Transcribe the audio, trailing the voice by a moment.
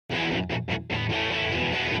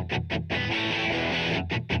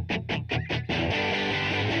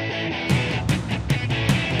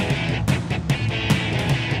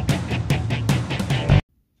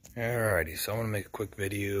Alrighty, so I'm going to make a quick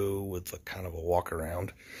video with kind of a walk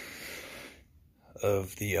around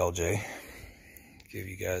of the LJ. Give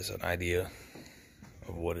you guys an idea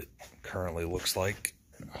of what it currently looks like,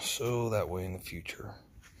 so that way in the future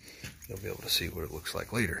you'll be able to see what it looks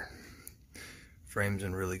like later. Frame's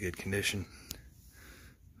in really good condition,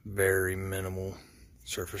 very minimal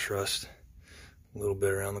surface rust, a little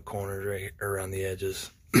bit around the corners, right around the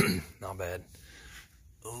edges. Not bad.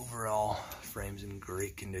 Overall, frame's in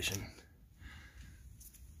great condition.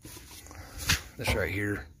 This right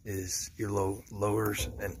here is your lowers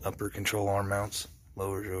and upper control arm mounts.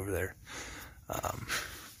 Lowers are over there.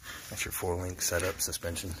 That's your 4-link setup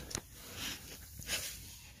suspension.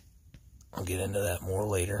 I'll get into that more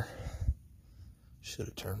later. Should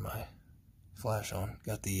have turned my flash on.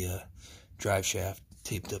 Got the drive shaft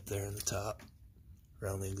taped up there in the top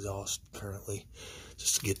around the exhaust currently,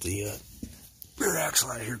 just to get the rear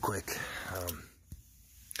axle out of here quick.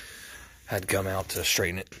 Had to come out to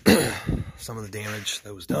straighten it. Some of the damage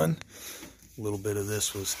that was done, a little bit of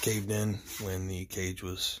this was caved in when the cage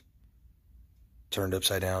was turned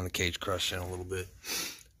upside down. The cage crushed in a little bit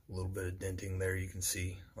of denting there you can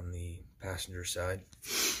see on the passenger side.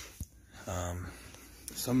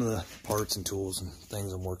 Some of the parts and tools and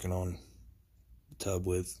things I'm working on the tub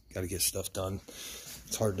with, got to get stuff done.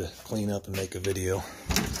 It's hard to clean up and make a video,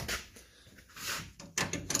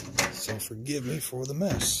 so forgive me for the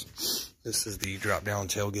mess. This is the drop down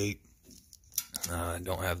tailgate. I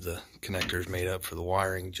don't have the connectors made up for the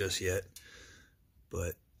wiring just yet,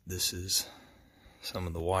 but this is some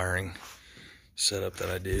of the wiring setup that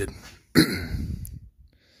I did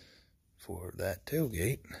for that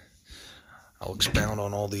tailgate. I'll expound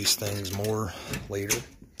on all these things more later,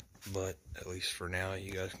 but at least for now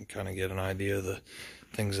you guys can kind of get an idea of the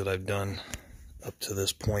things that I've done up to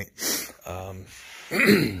this point.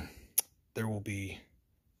 There will be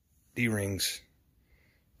D-rings,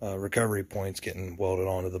 recovery points getting welded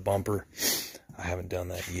onto the bumper. I haven't done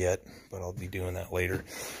that yet, but I'll be doing that later.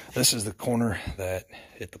 This is the corner that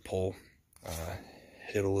hit the pole.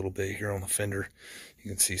 Hit a little bit here on the fender.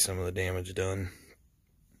 You can see some of the damage done.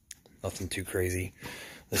 Nothing too crazy.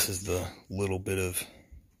 This is the little bit of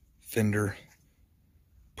fender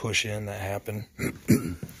push in that happened.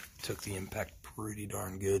 Took the impact pretty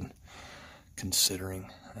darn good, considering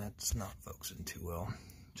that's not focusing too well.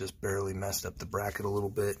 Just barely messed up the bracket a little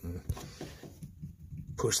bit and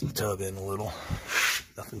pushed the tub in a little.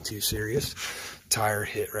 Nothing too serious. Tire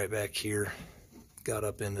hit right back here. Got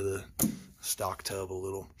up into the stock tub a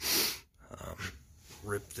little.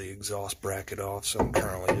 Ripped the exhaust bracket off, so I'm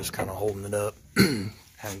currently just kind of holding it up.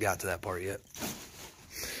 Haven't got to that part yet.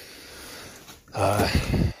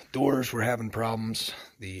 Doors were having problems.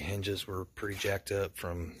 The hinges were pretty jacked up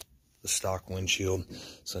from the stock windshield,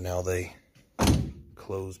 so now they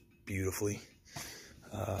close beautifully.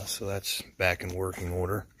 So that's back in working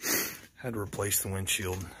order. Had to replace the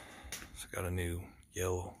windshield, so got a new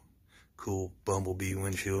yellow cool bumblebee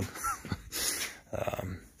windshield.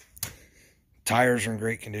 Tires are in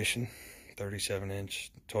great condition,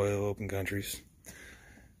 37-inch Toyo Open Countries.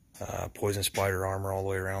 Poison spider armor all the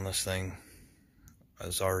way around this thing. I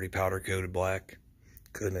was already powder coated black.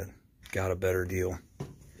 Couldn't have got a better deal.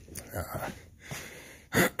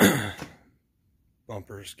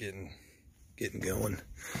 Bumpers getting going.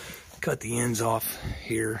 Cut the ends off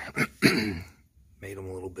here. Made them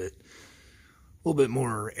a little bit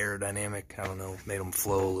more aerodynamic. I don't know, made them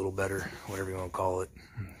flow a little better, whatever you want to call it.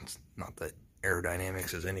 It's not that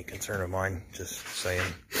aerodynamics is any concern of mine, just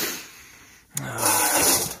saying.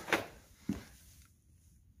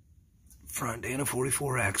 Front Dana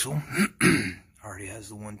 44 axle. Already has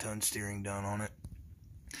the 1-ton steering done on it.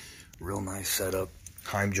 Real nice setup,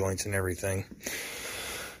 heim joints and everything.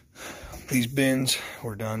 These bins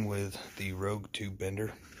were done with the Rogue tube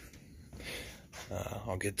bender.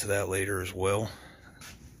 I'll get to that later as well.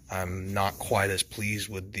 I'm not quite as pleased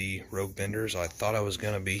with the Rogue benders I thought I was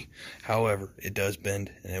going to be. However, it does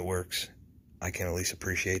bend and it works. I can at least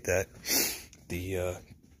appreciate that. The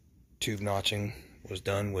tube notching was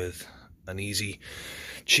done with an easy,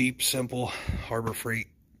 cheap, simple Harbor Freight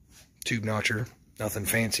tube notcher. Nothing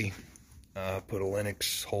fancy. Put a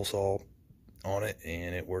Lennox hole saw on it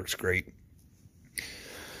and it works great.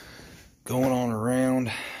 Going on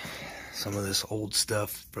around, some of this old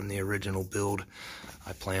stuff from the original build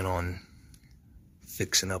I plan on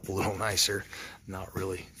fixing up a little nicer. Not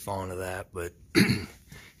really fond of that, but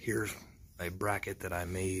here's a bracket that I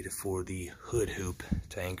made for the hood hoop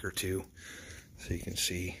to anchor to. So you can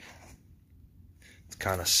see it's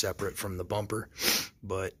kind of separate from the bumper,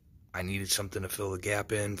 but I needed something to fill the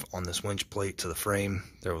gap in on this winch plate to the frame.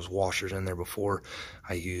 There was washers in there before.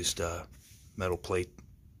 I used a metal plate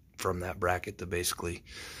from that bracket to basically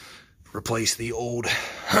replace the old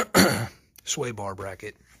sway bar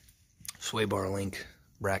link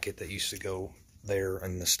bracket that used to go there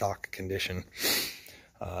in the stock condition.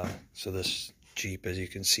 So this Jeep, as you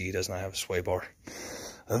can see, does not have a sway bar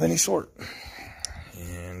of any sort.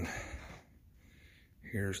 And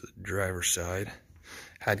here's the driver's side.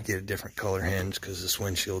 Had to get a different color hinge because this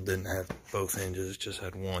windshield didn't have both hinges, it just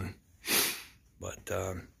had one. But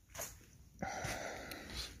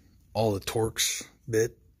all the Torx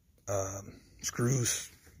bit screws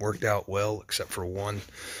worked out well, except for one.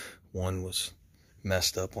 One was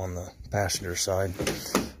messed up on the passenger side.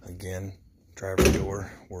 Again, driver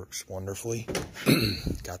door works wonderfully.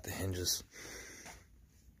 Got the hinges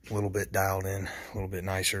a little bit dialed in, a little bit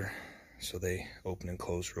nicer, so they open and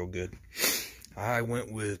close real good. I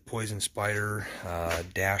went with Poison Spider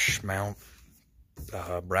dash mount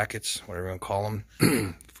brackets, whatever you want to call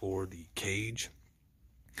them, for the cage.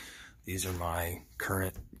 These are my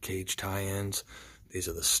current cage tie-ins. These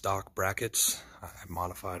are the stock brackets. I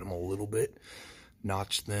modified them a little bit,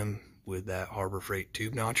 notched them with that Harbor Freight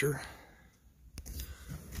tube notcher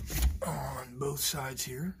on both sides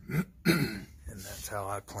here. And that's how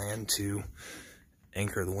I plan to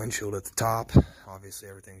anchor the windshield at the top. Obviously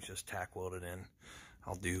everything's just tack welded in.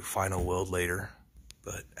 I'll do final weld later,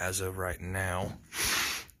 but as of right now,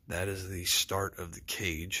 that is the start of the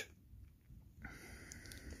cage.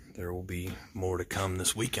 There will be more to come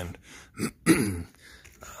this weekend.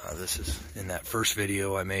 This is in that first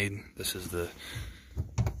video I made. This is the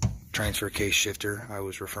transfer case shifter I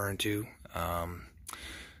was referring to.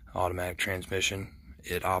 Automatic transmission.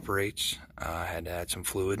 It operates. I had to add some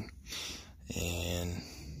fluid, and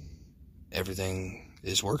everything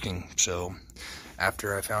is working. So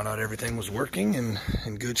after I found out everything was working and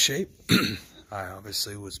in good shape, I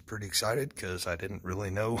obviously was pretty excited because I didn't really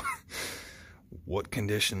know what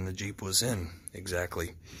condition the Jeep was in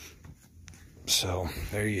exactly. So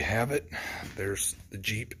there you have it. There's the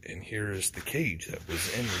Jeep, and here is the cage that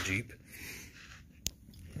was in the Jeep.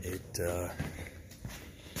 It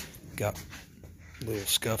got a little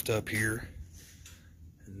scuffed up here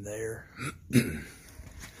and there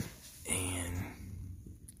and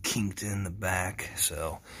kinked in the back,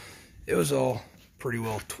 so it was all pretty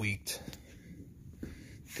well tweaked.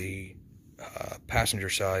 The passenger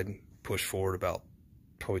side pushed forward about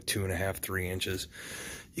probably 2.5, 3 inches.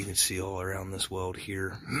 You can see all around this weld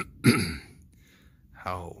here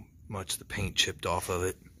how much the paint chipped off of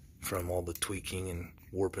it from all the tweaking and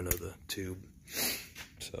warping of the tube.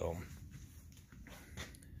 So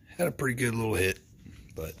had a pretty good little hit.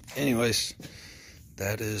 But anyways,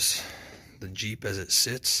 that is the Jeep as it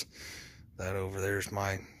sits. That over there is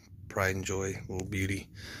my pride and joy little beauty.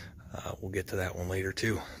 We'll get to that one later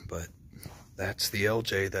too, but that's the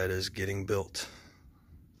LJ that is getting built.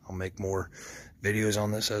 I'll make more videos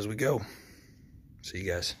on this as we go. See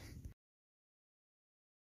you guys.